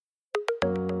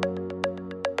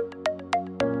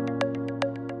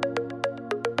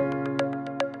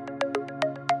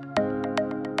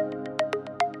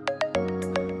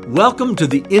Welcome to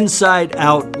the Inside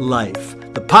Out Life,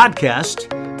 the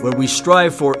podcast where we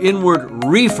strive for inward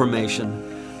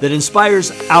reformation that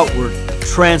inspires outward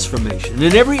transformation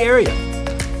in every area: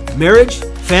 marriage,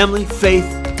 family, faith,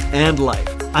 and life.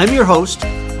 I'm your host,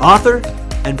 author,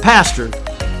 and pastor,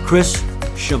 Chris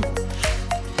Schimmel.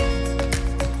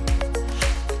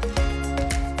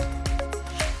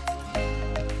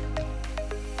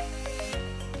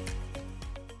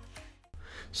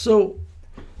 So,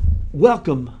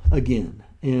 welcome again.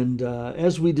 And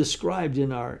as we described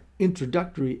in our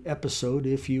introductory episode,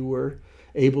 if you were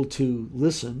able to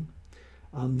listen,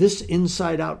 this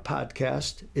Inside Out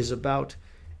podcast is about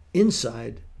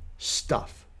inside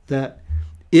stuff that,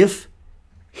 if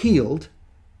healed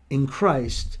in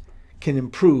Christ, can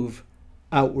improve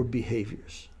outward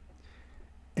behaviors.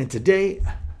 And today,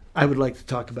 I would like to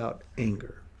talk about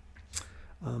anger.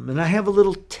 And I have a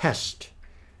little test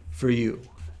for you.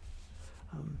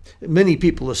 Many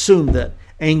people assume that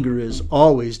anger is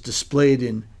always displayed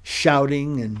in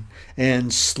shouting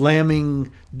and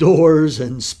slamming doors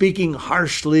and speaking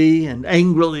harshly and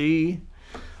angrily.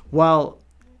 While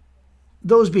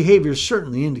those behaviors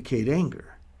certainly indicate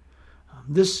anger,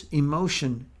 this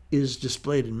emotion is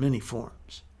displayed in many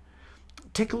forms.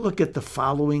 Take a look at the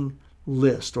following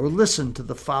list, or listen to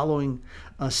the following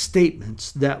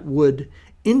statements that would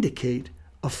indicate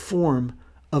a form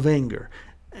of anger.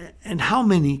 And how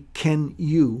many can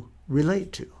you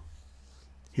relate to?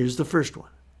 Here's the first one.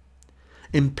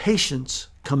 Impatience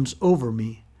comes over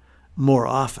me more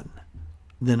often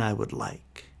than I would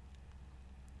like.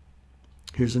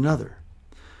 Here's another.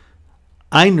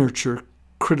 I nurture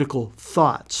critical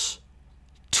thoughts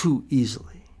too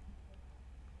easily.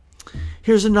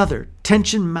 Here's another.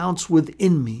 Tension mounts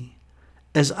within me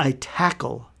as I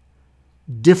tackle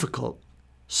difficult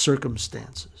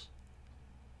circumstances.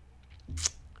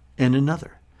 And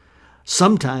another.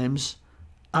 Sometimes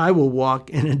I will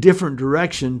walk in a different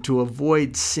direction to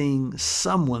avoid seeing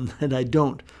someone that I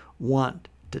don't want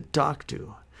to talk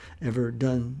to. Ever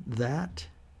done that?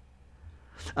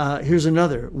 Here's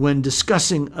another. When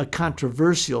discussing a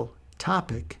controversial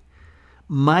topic,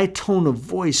 my tone of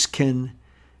voice can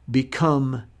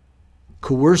become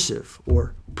coercive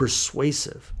or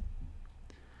persuasive.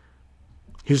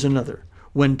 Here's another.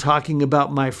 When talking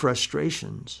about my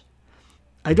frustrations,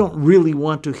 I don't really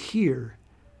want to hear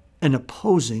an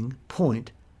opposing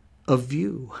point of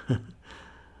view.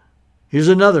 Here's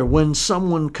another. When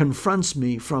someone confronts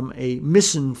me from a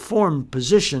misinformed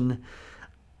position,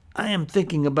 I am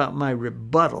thinking about my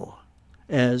rebuttal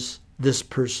as this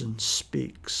person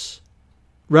speaks,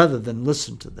 rather than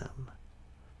listen to them.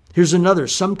 Here's another.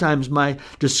 Sometimes my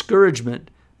discouragement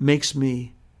makes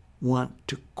me want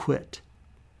to quit.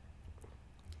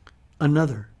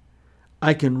 Another.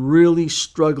 I can really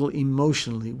struggle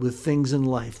emotionally with things in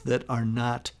life that are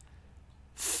not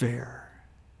fair.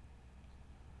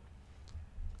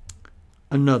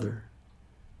 Another.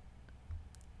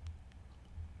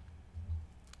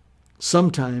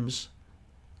 Sometimes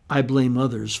I blame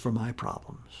others for my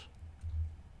problems.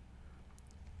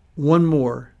 One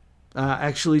more,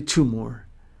 actually two more.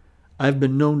 I've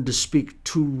been known to speak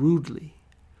too rudely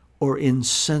or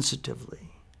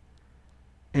insensitively.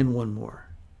 And one more.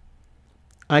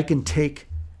 I can take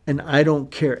an I don't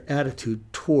care attitude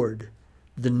toward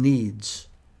the needs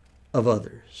of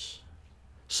others.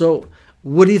 So,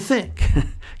 what do you think?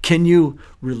 Can you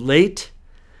relate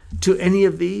to any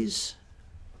of these?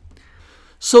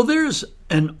 So there's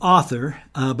an author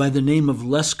by the name of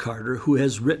Les Carter who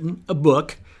has written a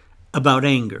book about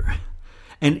anger.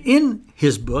 And in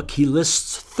his book, he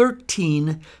lists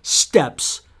 13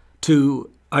 steps to,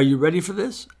 are you ready for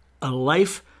this? A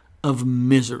life of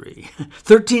misery.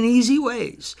 13 easy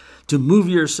ways to move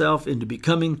yourself into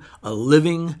becoming a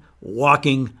living,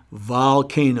 walking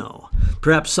volcano.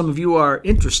 Perhaps some of you are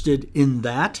interested in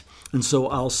that, and so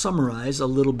I'll summarize a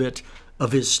little bit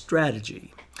of his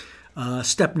strategy.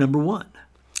 Step number 1,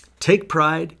 take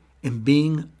pride in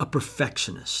being a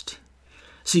perfectionist.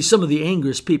 See, some of the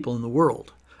angriest people in the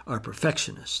world are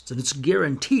perfectionists, and it's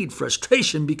guaranteed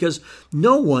frustration because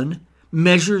no one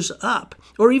measures up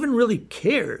or even really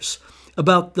cares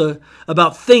about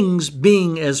things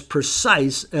being as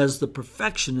precise as the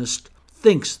perfectionist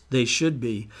thinks they should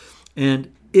be.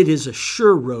 And it is a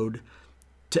sure road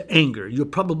to anger. You'll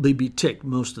probably be ticked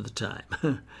most of the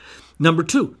time. Number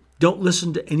 2, don't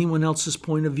listen to anyone else's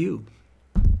point of view.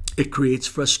 It creates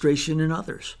frustration in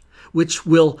others, which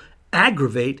will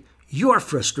aggravate your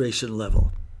frustration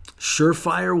level.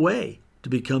 Surefire way to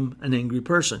become an angry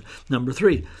person. Number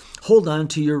 3, hold on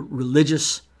to your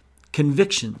religious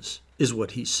convictions, is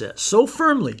what he says. So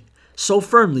firmly,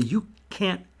 you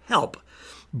can't help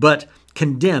but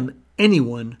condemn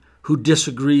anyone who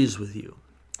disagrees with you.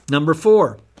 Number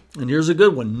 4, and here's a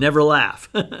good one, never laugh.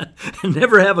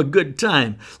 Never have a good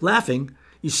time. Laughing,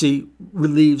 you see,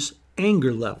 relieves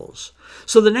anger levels.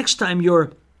 So the next time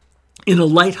you're in a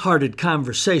lighthearted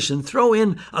conversation, throw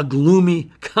in a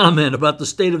gloomy comment about the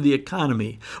state of the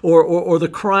economy or the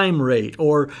crime rate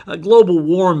or global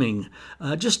warming,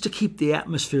 just to keep the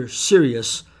atmosphere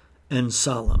serious and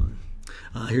solemn.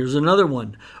 Here's another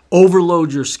one.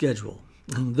 Overload your schedule.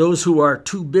 And those who are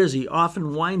too busy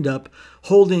often wind up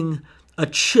holding a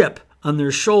chip on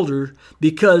their shoulder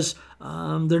because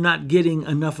they're not getting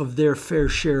enough of their fair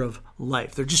share of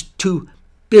life. They're just too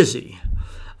busy.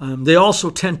 They also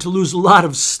tend to lose a lot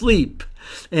of sleep,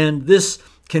 and this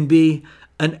can be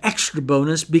an extra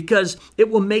bonus because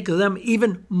it will make them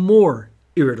even more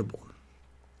irritable.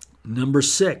 Number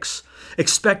 6,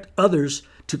 expect others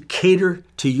to cater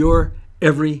to your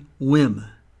every whim.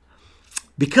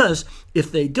 Because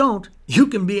if they don't, you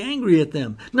can be angry at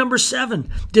them. Number 7,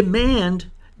 demand,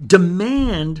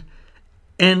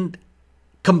 and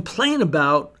complain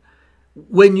about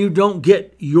when you don't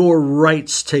get your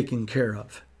rights taken care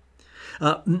of.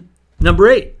 Number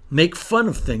 8, make fun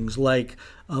of things like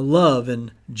love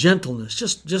and gentleness.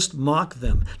 Just mock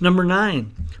them. Number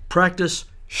 9, practice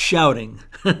shouting.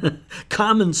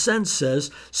 Common sense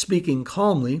says speaking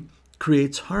calmly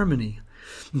creates harmony.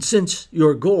 And since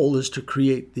your goal is to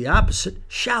create the opposite,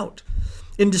 shout.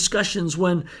 In discussions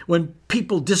when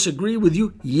people disagree with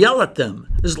you, yell at them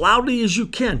as loudly as you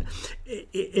can.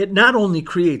 It not only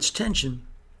creates tension,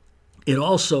 it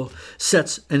also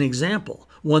sets an example,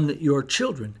 one that your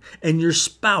children and your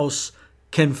spouse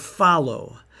can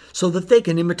follow so that they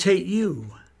can imitate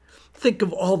you. Think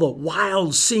of all the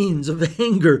wild scenes of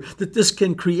anger that this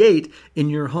can create in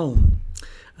your home.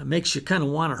 It makes you kind of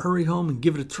want to hurry home and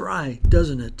give it a try,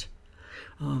 doesn't it?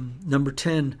 Number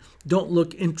 10, don't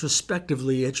look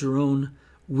introspectively at your own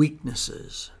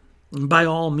weaknesses. And by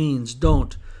all means,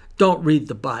 don't read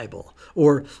the Bible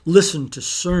or listen to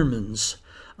sermons.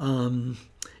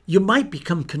 You might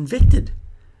become convicted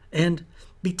and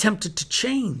be tempted to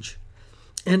change.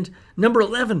 And number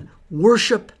 11,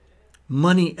 worship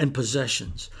money and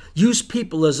possessions. Use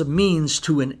people as a means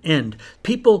to an end.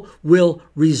 People will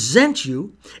resent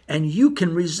you, and you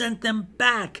can resent them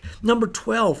back. Number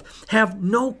 12, have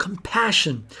no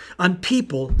compassion on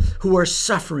people who are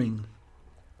suffering.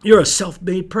 You're a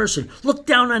self-made person. Look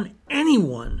down on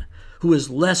anyone who is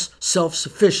less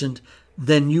self-sufficient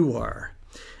than you are.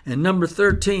 And number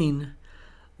 13,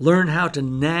 learn how to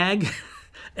nag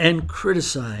and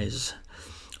criticize.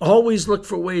 Always look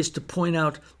for ways to point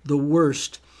out the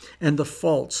worst and the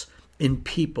faults in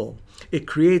people. It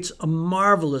creates a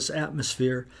marvelous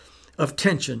atmosphere of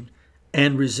tension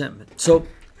and resentment. So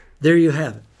there you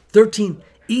have it. 13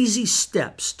 easy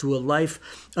steps to a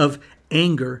life of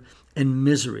anger and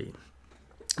misery.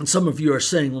 And some of you are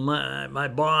saying, well, my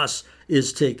boss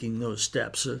is taking those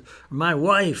steps, or my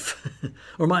wife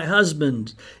or my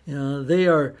husband,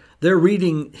 they're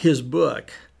reading his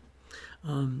book.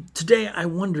 Today, I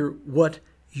wonder what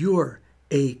your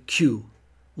AQ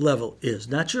level is.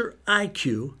 Not your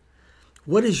IQ.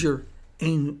 What is your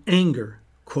anger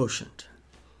quotient?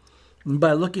 And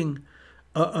by looking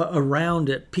around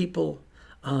at people,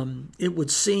 it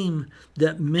would seem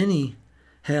that many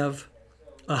have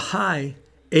a high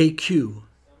AQ,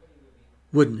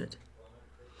 wouldn't it?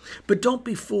 But don't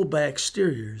be fooled by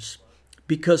exteriors,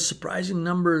 because surprising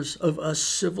numbers of us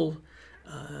civil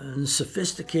and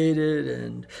sophisticated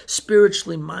and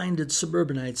spiritually minded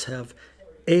suburbanites have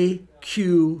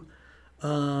AQ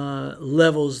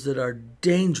levels that are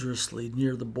dangerously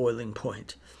near the boiling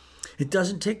point. It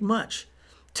doesn't take much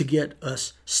to get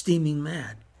us steaming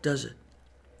mad, does it?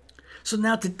 So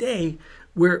now today,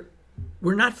 we're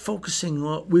not focusing on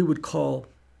what we would call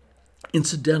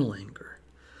incidental anger.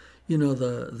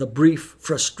 The brief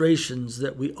frustrations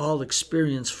that we all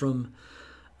experience from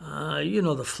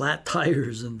the flat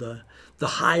tires and the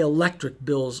high electric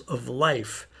bills of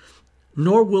life.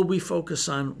 Nor will we focus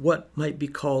on what might be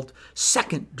called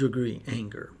second-degree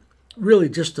anger, really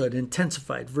just an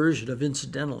intensified version of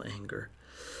incidental anger.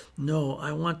 No,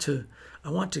 I want to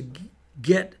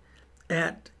get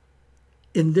at,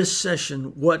 in this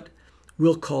session, what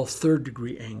we'll call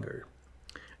third-degree anger.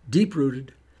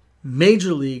 Deep-rooted,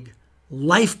 major league,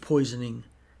 life-poisoning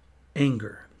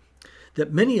anger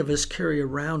that many of us carry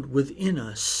around within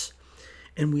us,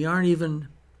 and we aren't even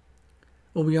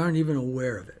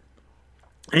aware of it.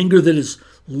 Anger that is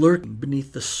lurking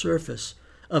beneath the surface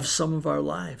of some of our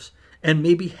lives, and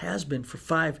maybe has been for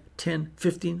 5, 10,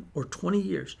 15, or 20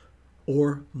 years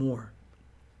or more.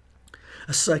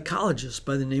 A psychologist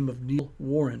by the name of Neil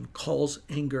Warren calls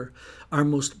anger our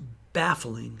most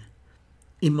baffling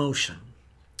emotion.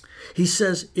 He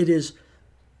says it is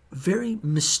very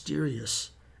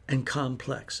mysterious and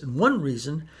complex. And one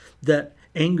reason that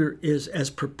anger is as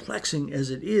perplexing as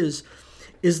it is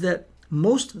that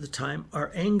most of the time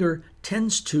our anger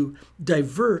tends to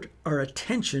divert our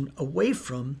attention away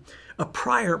from a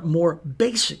prior, more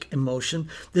basic emotion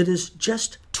that is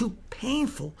just too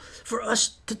painful for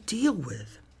us to deal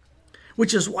with.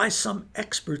 Which is why some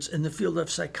experts in the field of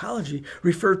psychology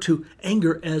refer to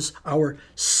anger as our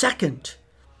second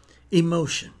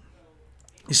emotion.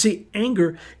 You see,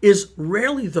 anger is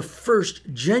rarely the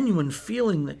first genuine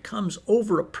feeling that comes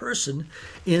over a person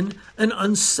in an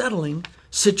unsettling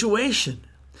situation.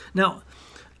 Now,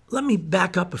 let me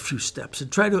back up a few steps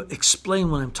and try to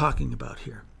explain what I'm talking about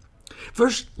here.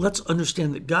 First, let's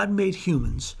understand that God made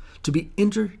humans to be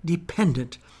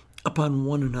interdependent upon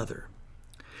one another.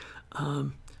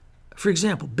 For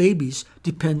example, babies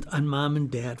depend on mom and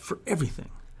dad for everything,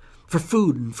 for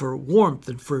food and for warmth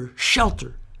and for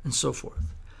shelter and so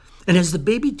forth. And as the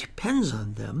baby depends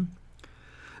on them,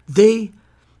 they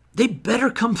better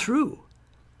come through.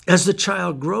 As the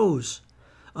child grows,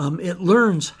 it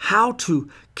learns how to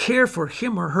care for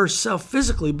him or herself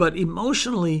physically, but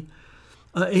emotionally,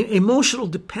 emotional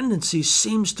dependency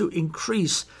seems to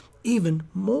increase even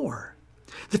more.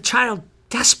 The child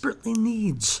desperately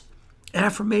needs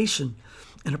affirmation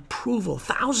and approval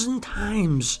 1,000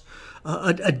 times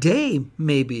a day,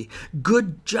 maybe.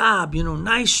 Good job,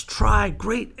 nice try,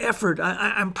 great effort,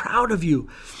 I'm proud of you.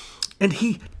 And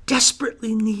he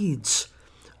desperately needs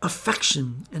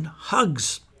affection and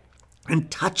hugs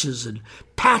and touches and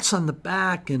pats on the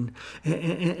back and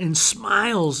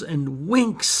smiles and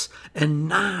winks and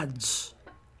nods.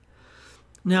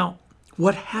 Now,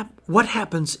 what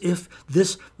happens if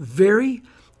this very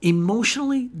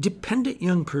emotionally dependent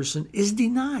young person is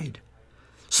denied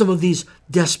some of these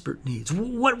desperate needs?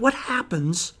 What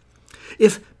happens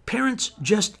if parents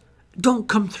just don't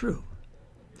come through?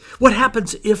 What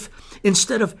happens if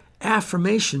instead of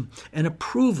affirmation and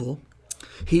approval,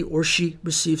 he or she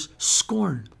receives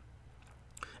scorn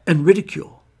and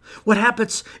ridicule? What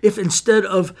happens if instead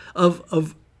of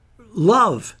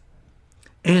love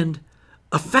and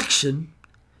affection,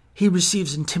 he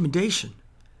receives intimidation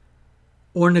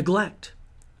or neglect,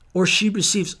 or she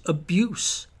receives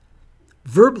abuse,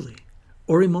 verbally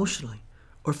or emotionally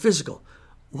or physical?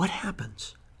 What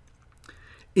happens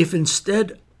if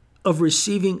instead of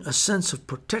receiving a sense of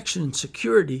protection and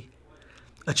security,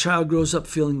 a child grows up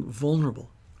feeling vulnerable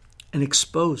and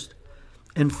exposed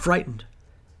and frightened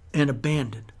and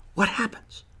abandoned? What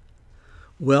happens?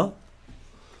 Well,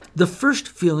 the first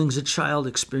feelings a child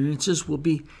experiences will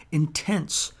be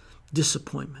intense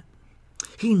disappointment.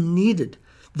 He needed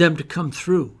them to come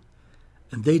through,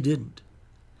 and they didn't.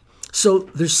 So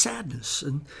there's sadness,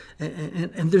 and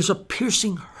there's a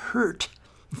piercing hurt,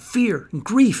 and fear, and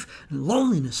grief, and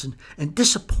loneliness, and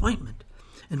disappointment.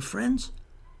 And friends,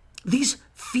 these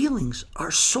feelings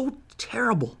are so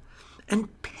terrible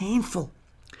and painful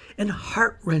and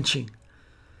heart-wrenching.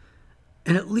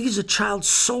 And it leaves a child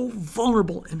so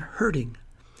vulnerable and hurting.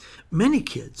 Many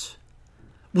kids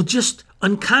will just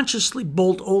unconsciously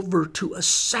bolt over to a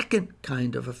second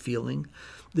kind of a feeling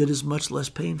that is much less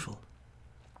painful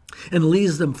and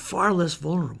leaves them far less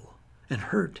vulnerable and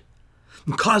hurt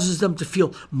and causes them to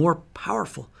feel more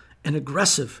powerful and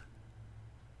aggressive.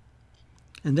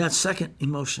 And that second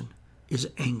emotion is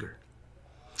anger,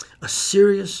 a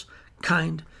serious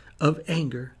kind of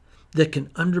anger that can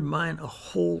undermine a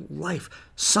whole life,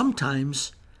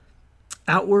 sometimes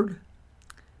outward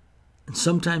and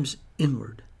sometimes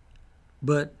inward.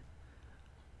 But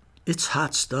it's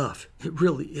hot stuff. It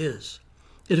really is.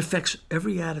 It affects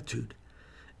every attitude.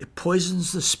 It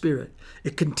poisons the spirit.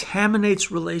 It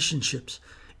contaminates relationships.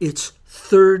 It's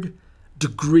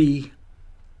third-degree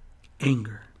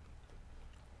anger.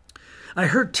 I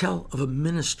heard tell of a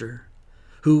minister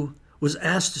who was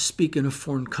asked to speak in a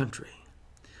foreign country.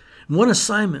 One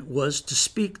assignment was to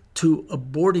speak to a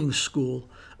boarding school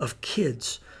of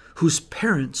kids whose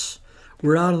parents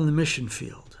were out on the mission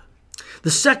field.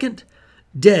 The second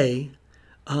day,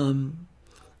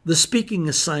 the speaking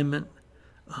assignment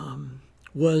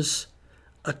was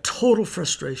a total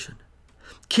frustration.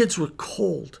 Kids were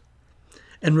cold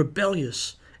and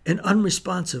rebellious and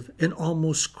unresponsive and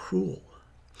almost cruel.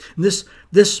 And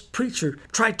this preacher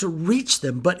tried to reach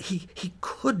them, but he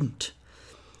couldn't.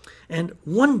 And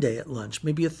one day at lunch,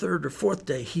 maybe a third or fourth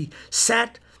day, he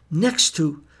sat next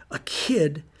to a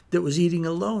kid that was eating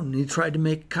alone, and he tried to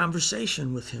make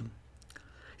conversation with him.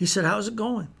 He said, "How's it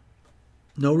going?"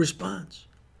 No response.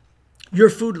 Your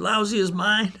food lousy as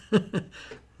mine?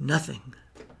 Nothing.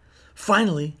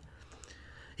 Finally,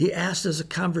 he asked as a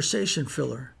conversation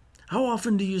filler, how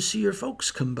often do you see your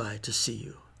folks come by to see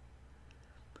you?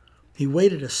 He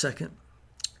waited a second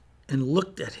and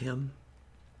looked at him,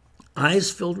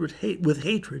 eyes filled with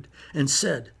hatred, and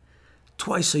said,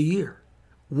 twice a year.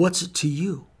 What's it to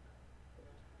you?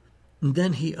 And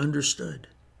then he understood.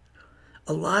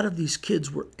 A lot of these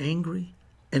kids were angry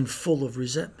and full of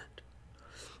resentment.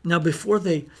 Now, before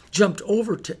they jumped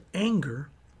over to anger,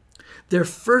 their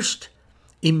first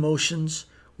emotions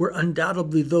were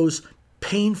undoubtedly those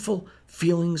painful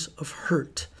feelings of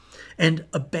hurt and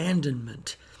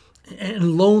abandonment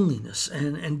and loneliness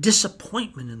and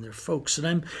disappointment in their folks.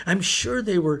 And I'm sure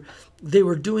they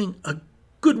were doing a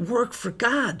good work for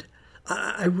God.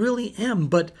 I really am,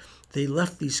 but they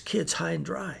left these kids high and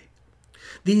dry.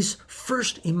 These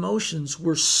first emotions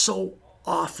were so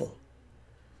awful.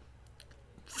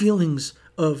 Feelings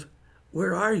of,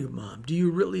 where are you, Mom? Do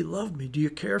you really love me? Do you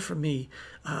care for me?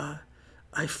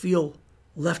 I feel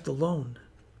left alone.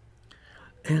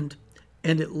 And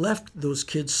it left those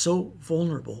kids so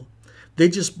vulnerable, they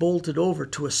just bolted over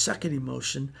to a second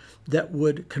emotion that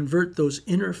would convert those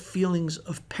inner feelings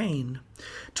of pain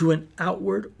to an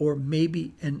outward or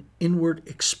maybe an inward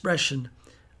expression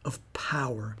of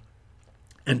power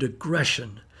and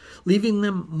aggression, leaving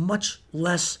them much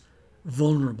less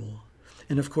vulnerable.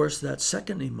 And of course, that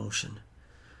second emotion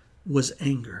was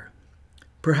anger.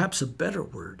 Perhaps a better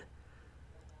word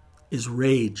is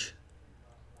rage.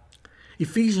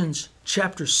 Ephesians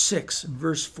chapter 6 and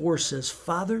verse 4 says,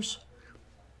 fathers,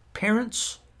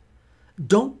 parents,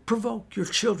 don't provoke your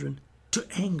children to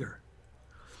anger.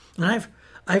 And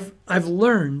I've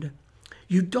learned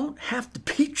you don't have to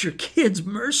beat your kids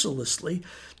mercilessly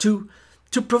to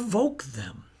provoke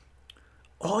them.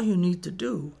 All you need to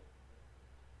do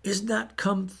is not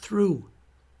come through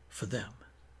for them.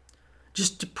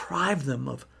 Just deprive them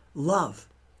of love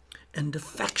and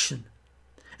affection.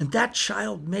 And that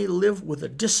child may live with a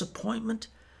disappointment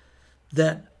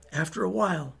that after a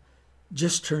while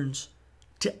just turns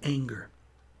to anger,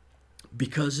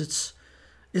 because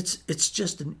it's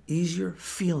just an easier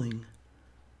feeling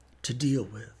to deal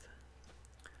with.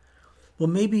 Well,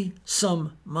 maybe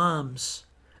some moms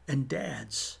and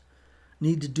dads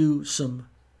need to do some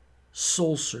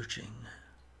soul searching.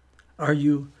 Are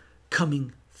you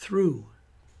coming through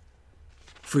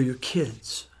for your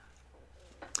kids?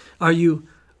 Are you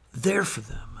there for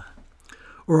them?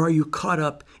 Or are you caught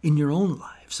up in your own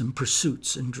lives and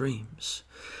pursuits and dreams?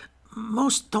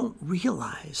 Most don't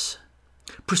realize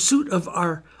pursuit of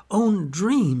our own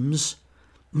dreams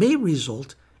may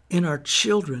result in our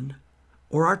children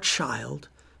or our child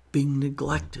being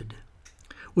neglected,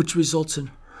 which results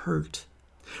in hurt,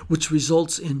 which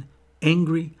results in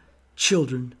angry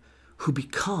children who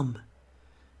become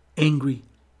angry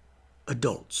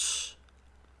adults.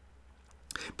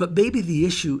 But maybe the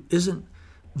issue isn't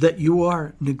that you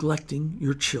are neglecting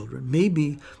your children.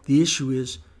 Maybe the issue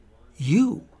is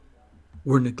you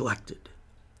were neglected,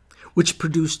 which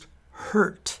produced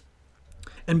hurt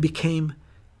and became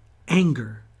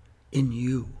anger in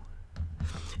you.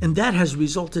 And that has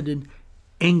resulted in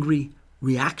angry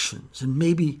reactions and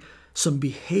maybe some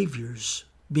behaviors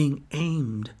being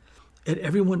aimed at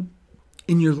everyone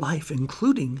in your life,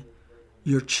 including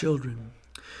your children.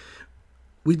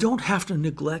 We don't have to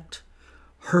neglect,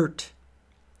 hurt,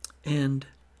 and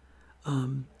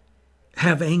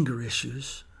have anger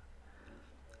issues,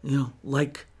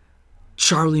 like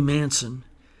Charlie Manson,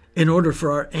 in order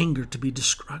for our anger to be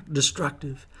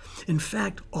destructive. In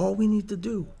fact, all we need to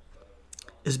do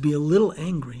is be a little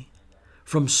angry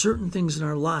from certain things in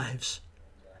our lives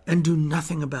and do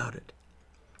nothing about it.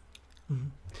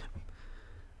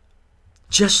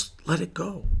 Just let it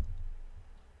go.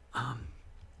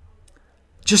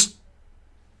 Just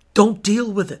don't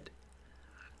deal with it.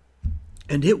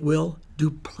 And it will do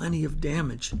plenty of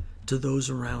damage to those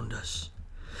around us.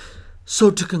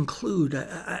 So to conclude,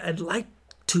 I'd like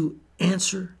to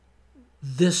answer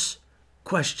this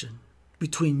question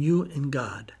between you and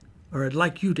God. Or I'd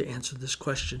like you to answer this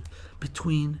question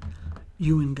between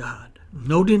you and God.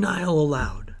 No denial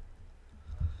allowed.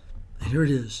 And here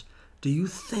it is. Do you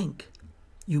think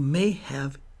you may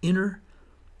have inner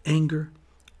anger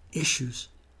issues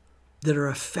that are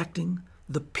affecting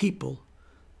the people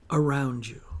around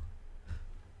you?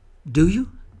 Do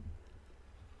you?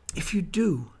 If you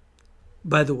do,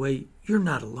 by the way, you're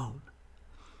not alone.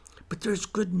 But there's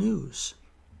good news.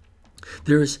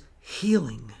 There is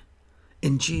healing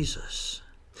in Jesus.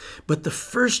 But the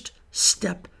first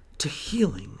step to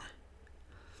healing,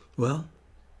 well,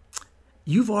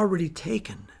 you've already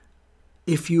taken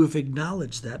if you have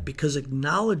acknowledged that, because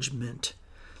acknowledgement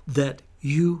that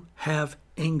you have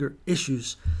anger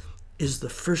issues is the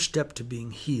first step to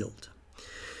being healed.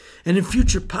 And in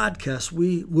future podcasts,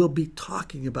 we will be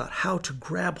talking about how to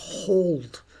grab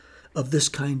hold of this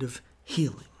kind of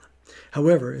healing.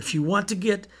 However, if you want to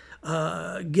get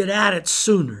at it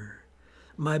sooner,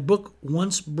 my book,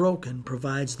 Once Broken,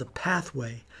 provides the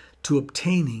pathway to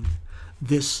obtaining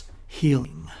this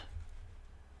healing.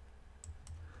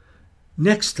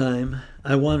 Next time,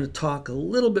 I want to talk a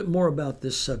little bit more about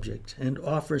this subject and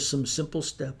offer some simple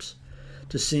steps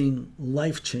to seeing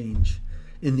life change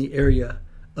in the area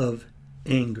of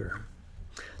anger.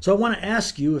 So I want to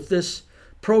ask you, if this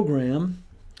program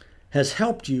has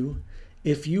helped you,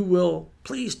 if you will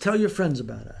please tell your friends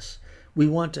about us. We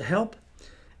want to help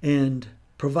and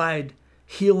provide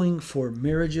healing for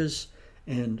marriages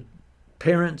and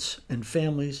parents and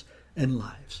families and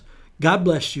lives. God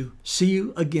bless you. See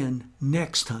you again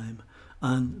next time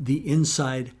on the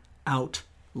Inside Out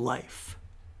Life.